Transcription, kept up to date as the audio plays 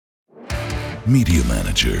Media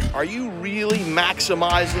manager. Are you really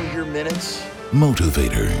maximizing your minutes?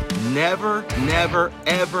 Motivator. Never,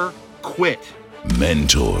 ever quit.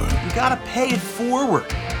 Mentor. You gotta pay it forward.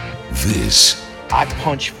 This I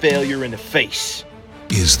punch failure in the face.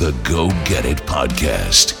 is the Go Get It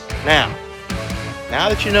podcast. Now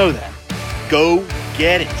that you know that, go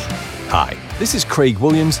get it. Hi, this is Craig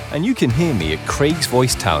Williams, and you can hear me at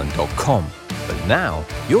craigsvoicetalent.com. But now,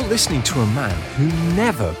 you're listening to a man who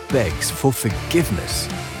never begs for forgiveness,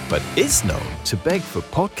 but is known to beg for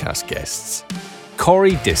podcast guests,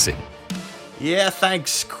 Corey Dissin. Yeah,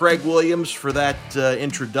 thanks, Craig Williams, for that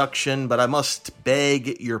introduction, but I must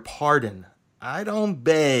beg your pardon. I don't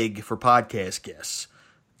beg for podcast guests.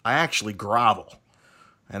 I actually grovel.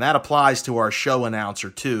 And that applies to our show announcer,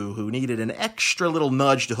 too, who needed an extra little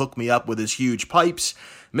nudge to hook me up with his huge pipes,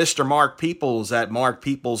 Mr. Mark Peoples at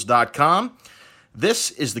markpeoples.com.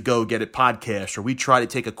 This is the Go Get It podcast, where we try to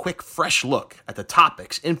take a quick, fresh look at the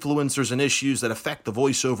topics, influencers, and issues that affect the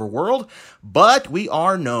voiceover world, but we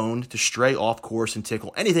are known to stray off course and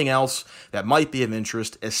tickle anything else that might be of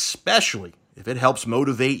interest, especially if it helps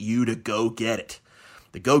motivate you to go get it.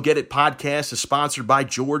 The Go Get It podcast is sponsored by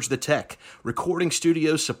George the Tech, recording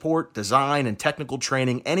studio support, design, and technical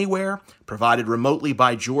training anywhere, provided remotely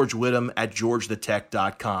by George Whittam at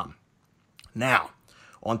georgethetech.com. Now,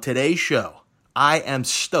 on today's show, I am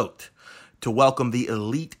stoked to welcome the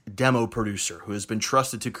elite demo producer who has been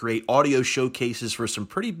trusted to create audio showcases for some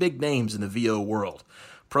pretty big names in the VO world.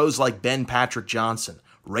 Pros like Ben Patrick Johnson,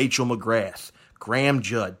 Rachel McGrath, Graham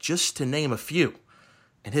Judd, just to name a few.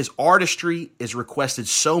 And his artistry is requested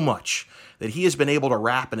so much that he has been able to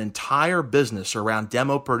wrap an entire business around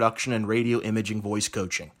demo production and radio imaging voice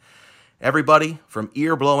coaching. Everybody from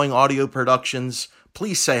ear-blowing audio productions,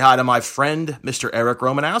 please say hi to my friend, Mr. Eric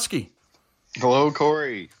Romanowski. Hello,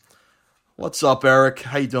 Corey. What's up, Eric?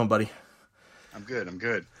 How you doing, buddy? I'm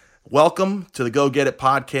good. Welcome to the Go Get It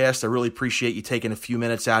podcast. I really appreciate you taking a few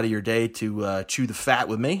minutes out of your day to chew the fat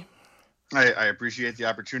with me. I appreciate the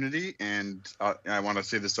opportunity, and I want to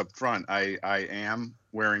say this up front. I am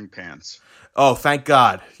wearing pants. Oh, thank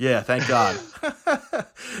God. Yeah, thank God.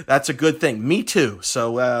 That's a good thing. Me too.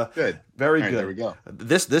 So Good. Very All right, good. there we go.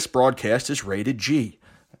 This broadcast is rated G.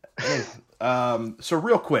 So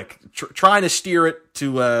real quick, trying to steer it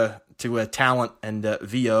to a talent and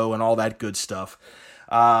VO and all that good stuff.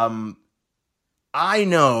 I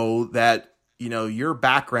know that your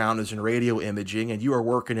background is in radio imaging, and you are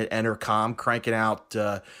working at Entercom, cranking out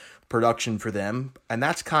production for them, and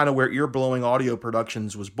that's kind of where Ear Blowing Audio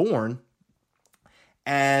Productions was born.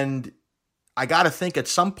 And I got to think at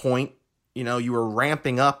some point, you were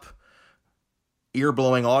ramping up Ear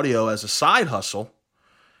Blowing Audio as a side hustle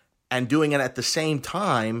and doing it at the same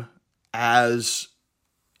time as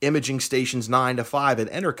imaging stations 9 to 5 at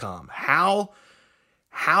Entercom.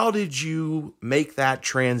 How did you make that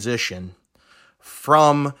transition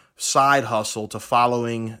from side hustle to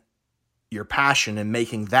following your passion and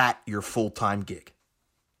making that your full-time gig?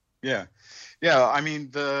 Yeah. I mean,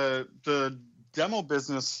 the demo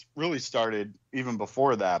business really started even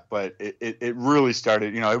before that, but it really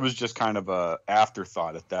started, it was just kind of a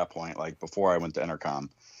afterthought at that point, like before I went to Entercom.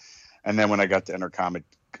 And then when I got to Entercom,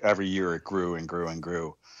 every year it grew and grew and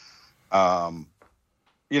grew. In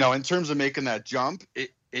terms of making that jump,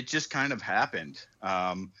 it just kind of happened.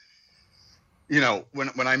 When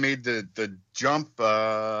I made the jump,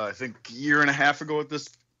 I think a year and a half ago at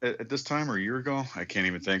this time, or a year ago, I can't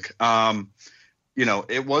even think.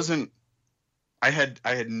 It wasn't. I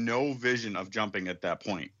had no vision of jumping at that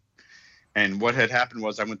point. And what had happened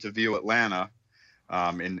was I went to VO Atlanta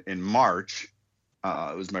in March.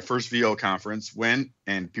 It was my first VO conference. Went,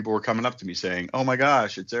 and people were coming up to me saying, "Oh my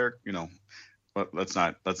gosh, it's Eric." But let's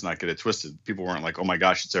not get it twisted. People weren't like, "Oh my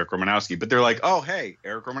gosh, it's Eric Romanowski," but they're like, "Oh, hey,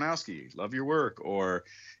 Eric Romanowski, love your work," or,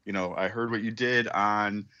 "I heard what you did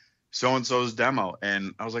on so and so's demo,"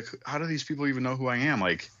 and I was like, "How do these people even know who I am?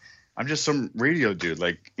 Like, I'm just some radio dude."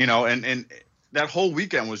 Like, and that whole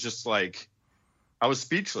weekend was just like, I was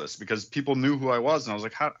speechless because people knew who I was, and I was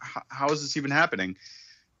like, how is this even happening?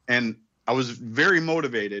 And I was very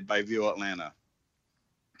motivated by VO Atlanta,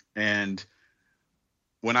 and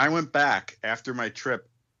when I went back after my trip,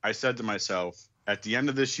 I said to myself, at the end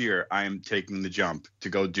of this year, I am taking the jump to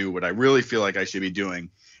go do what I really feel like I should be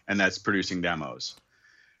doing, and that's producing demos.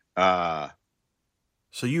 So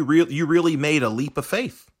you really made a leap of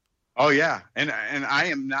faith. Oh yeah, and I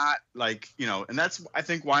am not like, and that's, I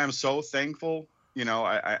think, why I'm so thankful.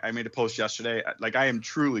 I made a post yesterday. Like, I am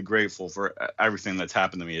truly grateful for everything that's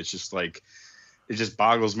happened to me. It's just like, it just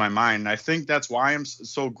boggles my mind. And I think that's why I'm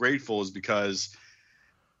so grateful, is because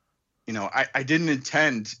I didn't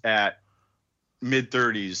intend at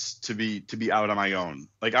mid-30s to be out on my own.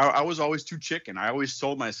 Like I was always too chicken. I always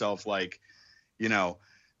told myself, like, you know,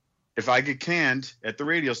 if I get canned at the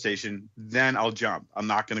radio station, then I'll jump. I'm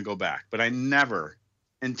not going to go back. But I never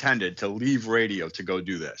intended to leave radio to go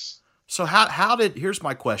do this. So here's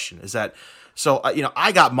my question is that, so,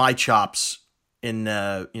 I got my chops in,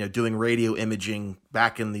 doing radio imaging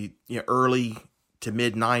back in the early to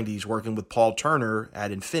mid 90s, working with Paul Turner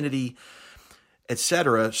at Infinity,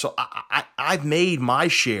 etc. So I've made my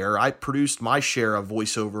share. I produced my share of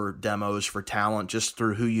voiceover demos for talent just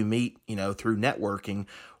through who you meet, through networking.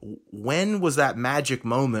 When was that magic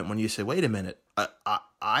moment when you say, wait a minute,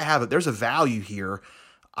 there's a value here.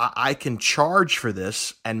 I can charge for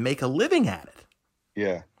this and make a living at it.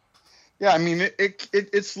 Yeah. Yeah. I mean,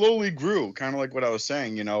 it slowly grew, kind of like what I was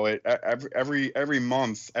saying, every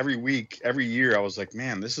month, every week, every year, I was like,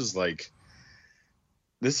 man, this is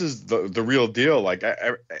the real deal. Like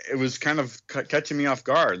it was kind of catching me off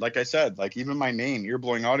guard. Like I said, like even my name, Ear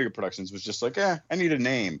Blowing Audio Productions, was just like, I need a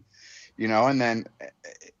name, and then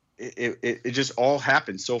it just all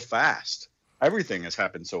happened so fast. Everything has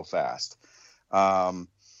happened so fast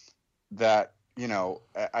that,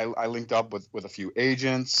 I linked up with a few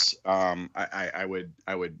agents. I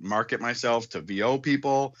would market myself to VO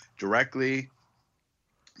people directly,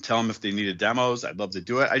 tell them if they needed demos. I'd love to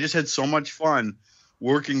do it. I just had so much fun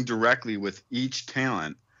working directly with each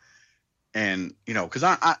talent. And, because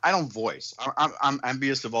I don't voice. I'm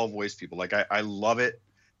envious of all voice people. Like I love it,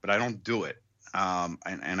 but I don't do it.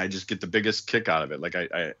 And I just get the biggest kick out of it. Like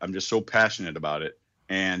I'm just so passionate about it.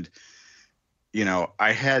 And,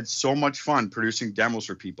 I had so much fun producing demos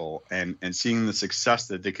for people and seeing the success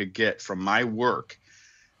that they could get from my work.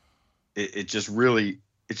 It's just really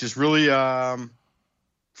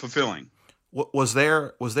fulfilling. Was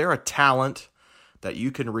there a talent that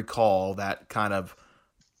you can recall that kind of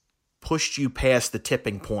pushed you past the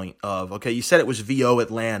tipping point of, okay, you said it was VO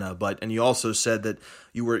Atlanta, and you also said that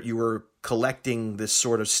you were collecting this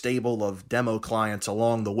sort of stable of demo clients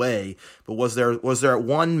along the way, but was there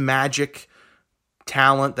one magic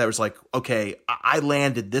talent that was like, okay, I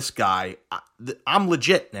landed this guy, I'm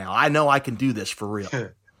legit now, I know I can do this for real?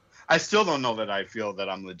 I still don't know that I feel that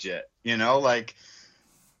I'm legit, like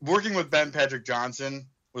working with Ben Patrick Johnson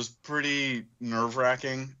was pretty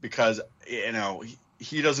nerve-wracking because,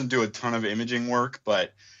 he doesn't do a ton of imaging work,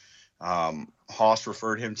 but Haas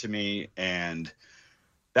referred him to me, and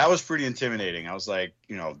that was pretty intimidating. I was like,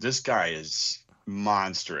 this guy is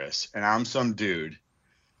monstrous, and I'm some dude,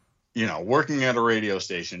 working at a radio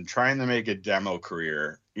station, trying to make a demo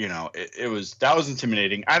career. That was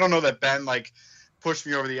intimidating. I don't know that Ben pushed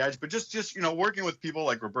me over the edge, but just working with people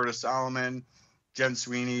like Roberta Solomon, Jen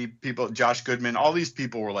Sweeney, people, Josh Goodman, all these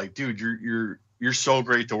people were like, dude, you're so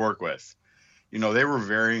great to work with. They were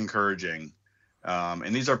very encouraging.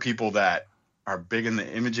 And these are people that are big in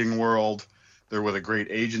the imaging world. They're with a great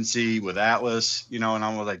agency, with Atlas, and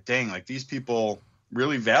I was like, dang, these people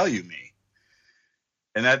really value me.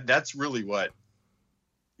 And that's really what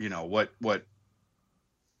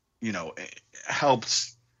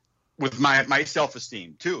helps with my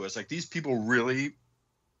self-esteem too. It's like, these people really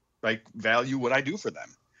value what I do for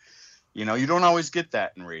them. You don't always get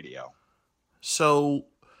that in radio. So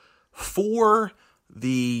for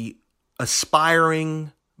the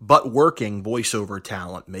aspiring but working voiceover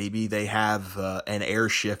talent, maybe they have an air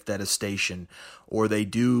shift at a station, or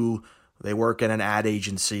they work at an ad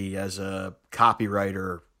agency as a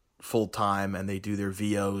copywriter full time, and they do their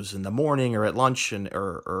VOs in the morning or at lunch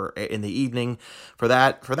or in the evening. For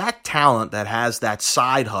that talent that has that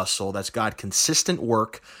side hustle, that's got consistent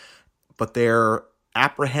work, but they're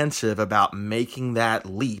apprehensive about making that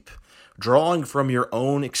leap, drawing from your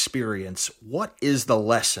own experience, what is the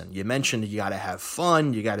lesson? You mentioned you got to have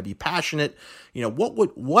fun, you got to be passionate.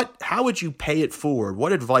 How would you pay it forward?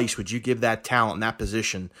 What advice would you give that talent in that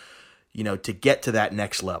position, to get to that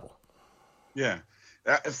next level? Yeah.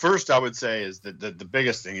 First, I would say is that the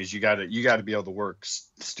biggest thing is you got to be able to work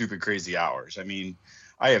stupid, crazy hours. I mean,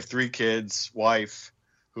 I have 3 kids, wife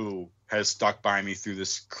who has stuck by me through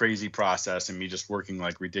this crazy process and me just working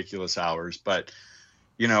ridiculous hours. But,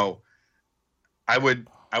 I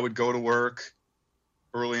would go to work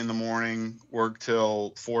early in the morning, work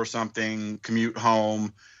till 4 something, commute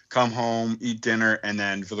home, come home, eat dinner, and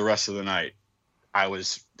then for the rest of the night, I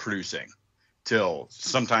was producing till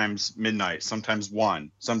sometimes midnight, sometimes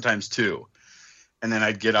 1, sometimes 2, and then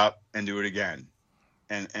I'd get up and do it again.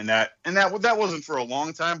 And that wasn't for a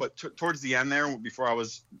long time, but towards the end there, before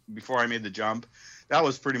I made the jump, that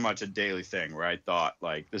was pretty much a daily thing where I thought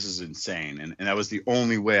this is insane, and that was the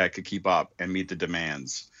only way I could keep up and meet the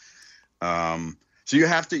demands. So So you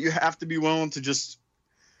have to be willing to just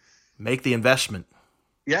make the investment.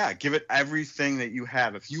 Yeah, give it everything that you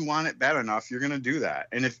have. If you want it bad enough, you're going to do that.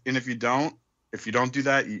 And if you don't do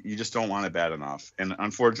that, you just don't want it bad enough. And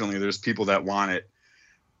unfortunately, there's people that want it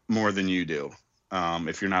more than you do.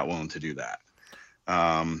 If you're not willing to do that,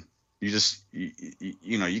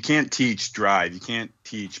 you can't teach drive. You can't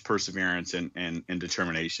teach perseverance and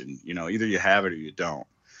determination. Either you have it or you don't.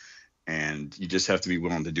 And you just have to be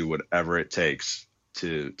willing to do whatever it takes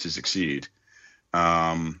to succeed.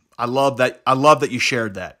 I love that you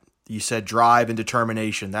shared that. You said drive and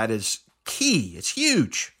determination. That is key. It's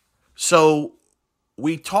huge. So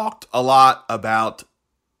we talked a lot about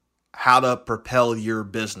how to propel your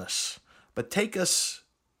business, but take us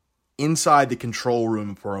inside the control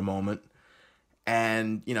room for a moment.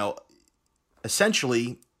 And,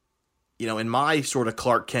 essentially, in my sort of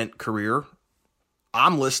Clark Kent career,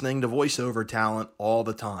 I'm listening to voiceover talent all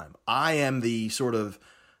the time. I am the sort of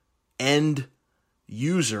end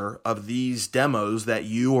user of these demos that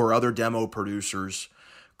you or other demo producers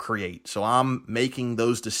create. So I'm making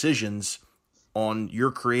those decisions on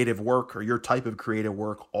your creative work or your type of creative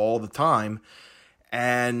work all the time.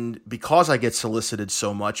 And because I get solicited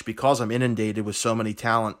so much, because I'm inundated with so many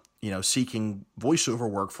talent, seeking voiceover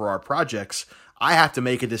work for our projects, I have to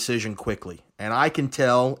make a decision quickly. And I can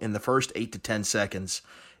tell in the first 8 to 10 seconds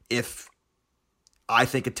if I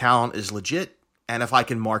think a talent is legit and if I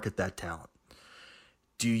can market that talent.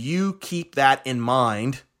 Do you keep that in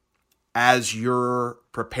mind as you're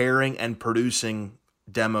preparing and producing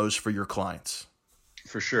demos for your clients?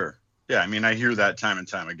 For sure. Yeah, I hear that time and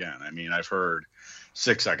time again. I've heard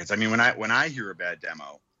 6 seconds. When I hear a bad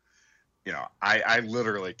demo, I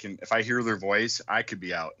literally can, if I hear their voice, I could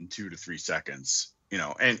be out in 2 to 3 seconds,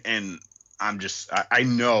 and I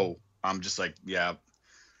know I'm just like, yeah,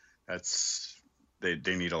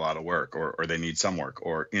 they need a lot of work or they need some work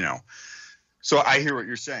So I hear what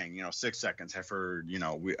you're saying, 6 seconds. I've heard,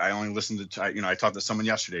 I only listened to, I talked to someone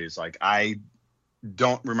yesterday. It's like, I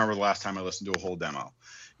don't remember the last time I listened to a whole demo,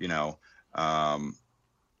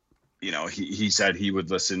 he said he would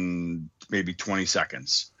listen maybe 20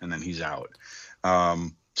 seconds and then he's out.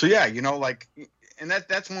 So yeah, and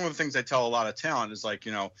that's one of the things I tell a lot of talent is like,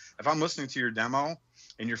 if I'm listening to your demo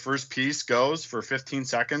and your first piece goes for 15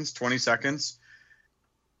 seconds, 20 seconds,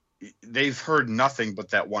 they've heard nothing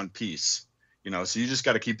but that one piece. So you just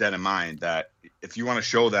got to keep that in mind that if you want to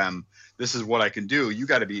show them this is what I can do, you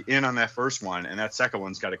got to be in on that first one, and that second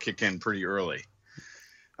one's got to kick in pretty early.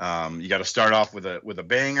 You got to start off with a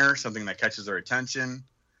banger, something that catches their attention.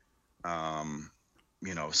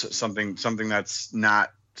 Something that's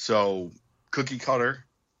not so cookie cutter.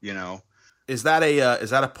 Is that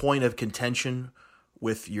a point of contention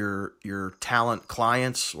with your talent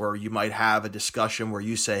clients, or you might have a discussion where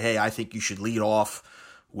you say, hey, I think you should lead off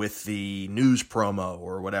with the news promo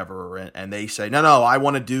or whatever, and they say, no, I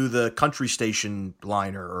want to do the country station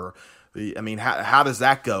liner, or how does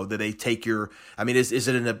that go? Do they take your,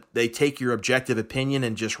 they take your objective opinion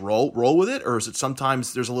and just roll with it, or is it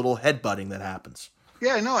sometimes there's a little headbutting that happens?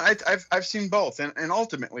 Yeah, no, I've seen both, and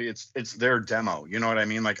ultimately it's their demo. You know what I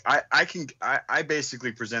mean? Like I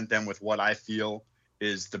basically present them with what I feel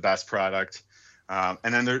is the best product, and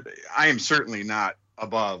then I am certainly not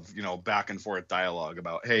above back and forth dialogue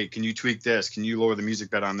about, hey, can you tweak this? Can you lower the music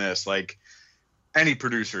bed on this? Like any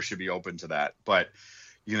producer should be open to that, but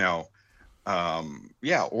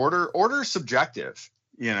order is subjective.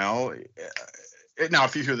 Now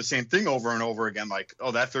if you hear the same thing over and over again, like, oh,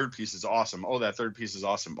 that third piece is awesome, oh, that third piece is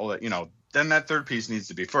awesome, oh, that then that third piece needs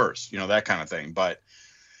to be first, that kind of thing. But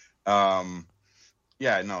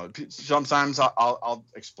sometimes I'll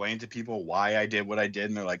explain to people why I did what I did,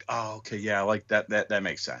 and they're like, oh, okay, yeah, like that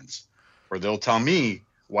makes sense. Or they'll tell me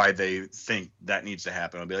why they think that needs to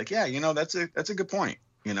happen. I'll be like, yeah, that's a good point.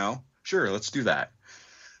 Sure, let's do that.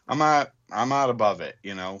 I'm not above it.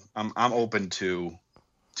 I'm open to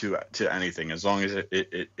anything as long as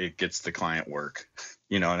it gets the client work.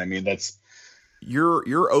 You know what I mean? That's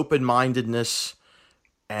your open-mindedness.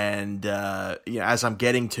 And as I'm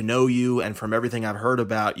getting to know you and from everything I've heard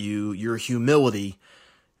about you, your humility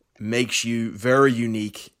makes you very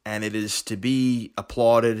unique, and it is to be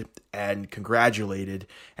applauded and congratulated.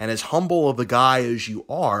 And as humble of a guy as you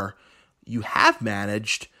are, you have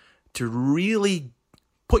managed to really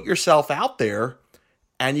put yourself out there,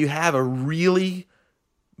 and you have a really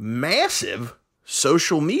massive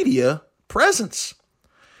social media presence.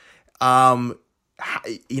 How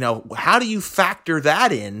do you factor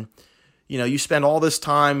that in? You spend all this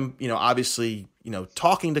time, obviously,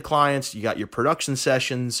 talking to clients, you got your production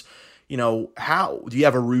sessions, how do you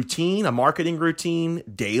have a routine, a marketing routine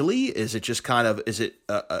daily? Is it just kind of,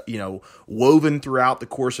 woven throughout the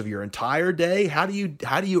course of your entire day? How do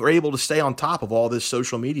you are able to stay on top of all this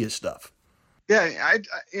social media stuff? Yeah,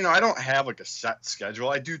 I don't have like a set schedule.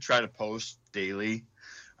 I do try to post daily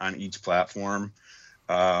on each platform.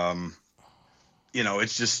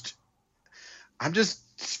 It's just, I'm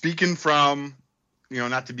just speaking from,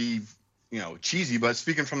 not to be, cheesy, but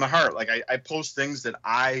speaking from the heart. Like I post things that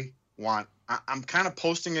I want. I'm kind of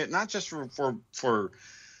posting it not just for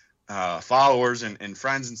followers and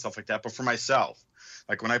friends and stuff like that, but for myself.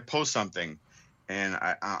 Like when I post something and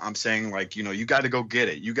I'm saying like, you got to go get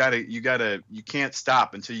it. You can't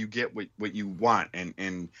stop until you get what you want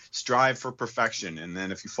and strive for perfection. And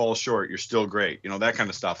then if you fall short, you're still great. That kind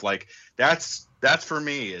of stuff. Like that's for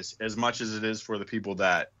me as much as it is for the people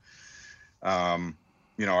that, I'm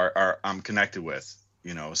connected with,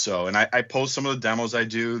 so, and I post some of the demos I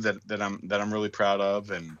do that I'm really proud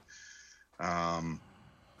of. And,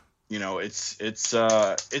 it's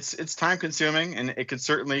time consuming and it could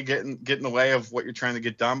certainly get in the way of what you're trying to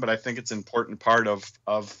get done. But I think it's an important part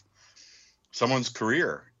of someone's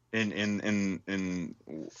career in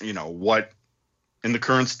what in the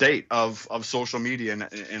current state of social media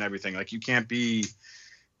and everything. Like you can't be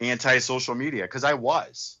anti-social media, because I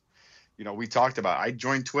was. We talked about, I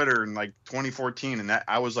joined Twitter in like 2014 and that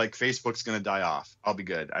I was like, Facebook's going to die off. I'll be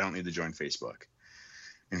good. I don't need to join Facebook.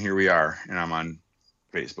 And here we are, and I'm on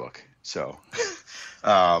Facebook. So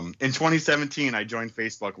in 2017, I joined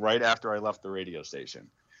Facebook right after I left the radio station.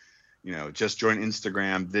 Just joined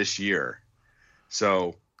Instagram this year.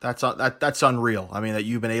 So that's unreal. I mean, that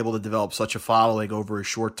you've been able to develop such a following over a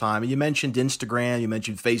short time. And you mentioned Instagram, you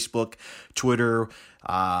mentioned Facebook, Twitter,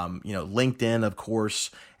 LinkedIn, of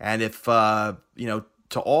course. And if, to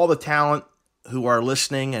all the talent who are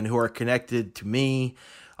listening and who are connected to me,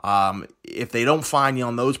 if they don't find you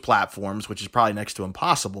on those platforms, which is probably next to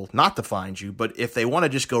impossible not to find you, but if they want to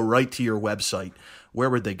just go right to your website, where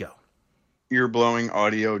would they go?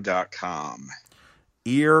 Earblowingaudio.com.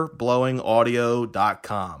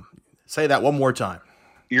 Earblowingaudio.com. Say that one more time.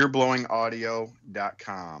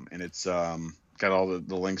 Earblowingaudio.com. And it's got all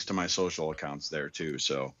the links to my social accounts there too.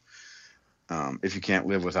 So if you can't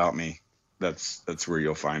live without me, that's where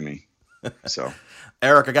you'll find me. So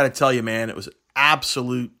Eric, I got to tell you, man, it was an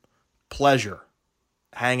absolute pleasure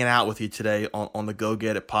hanging out with you today on the Go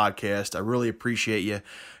Get It podcast. I really appreciate you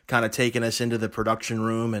kind of taking us into the production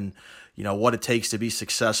room and, what it takes to be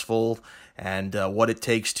successful and what it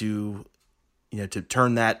takes to, to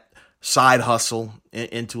turn that side hustle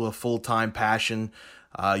into a full-time passion.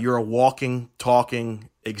 You're a walking, talking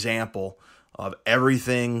example of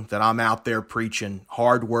everything that I'm out there preaching: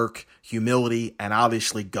 hard work, humility, and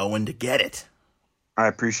obviously going to get it. I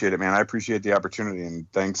appreciate it, man. I appreciate the opportunity, and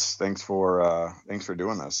thanks for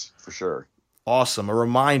doing this, for sure. Awesome. A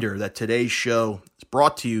reminder that today's show is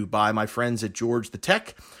brought to you by my friends at George the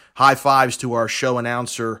Tech. High fives to our show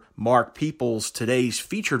announcer, Mark Peoples, today's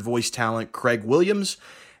featured voice talent, Craig Williams,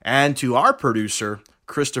 and to our producer,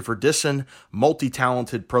 Christopher Disson,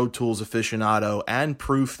 multi-talented Pro Tools aficionado, and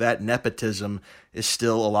proof that nepotism is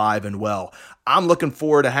still alive and well. I'm looking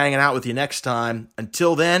forward to hanging out with you next time.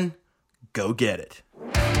 Until then, go get it.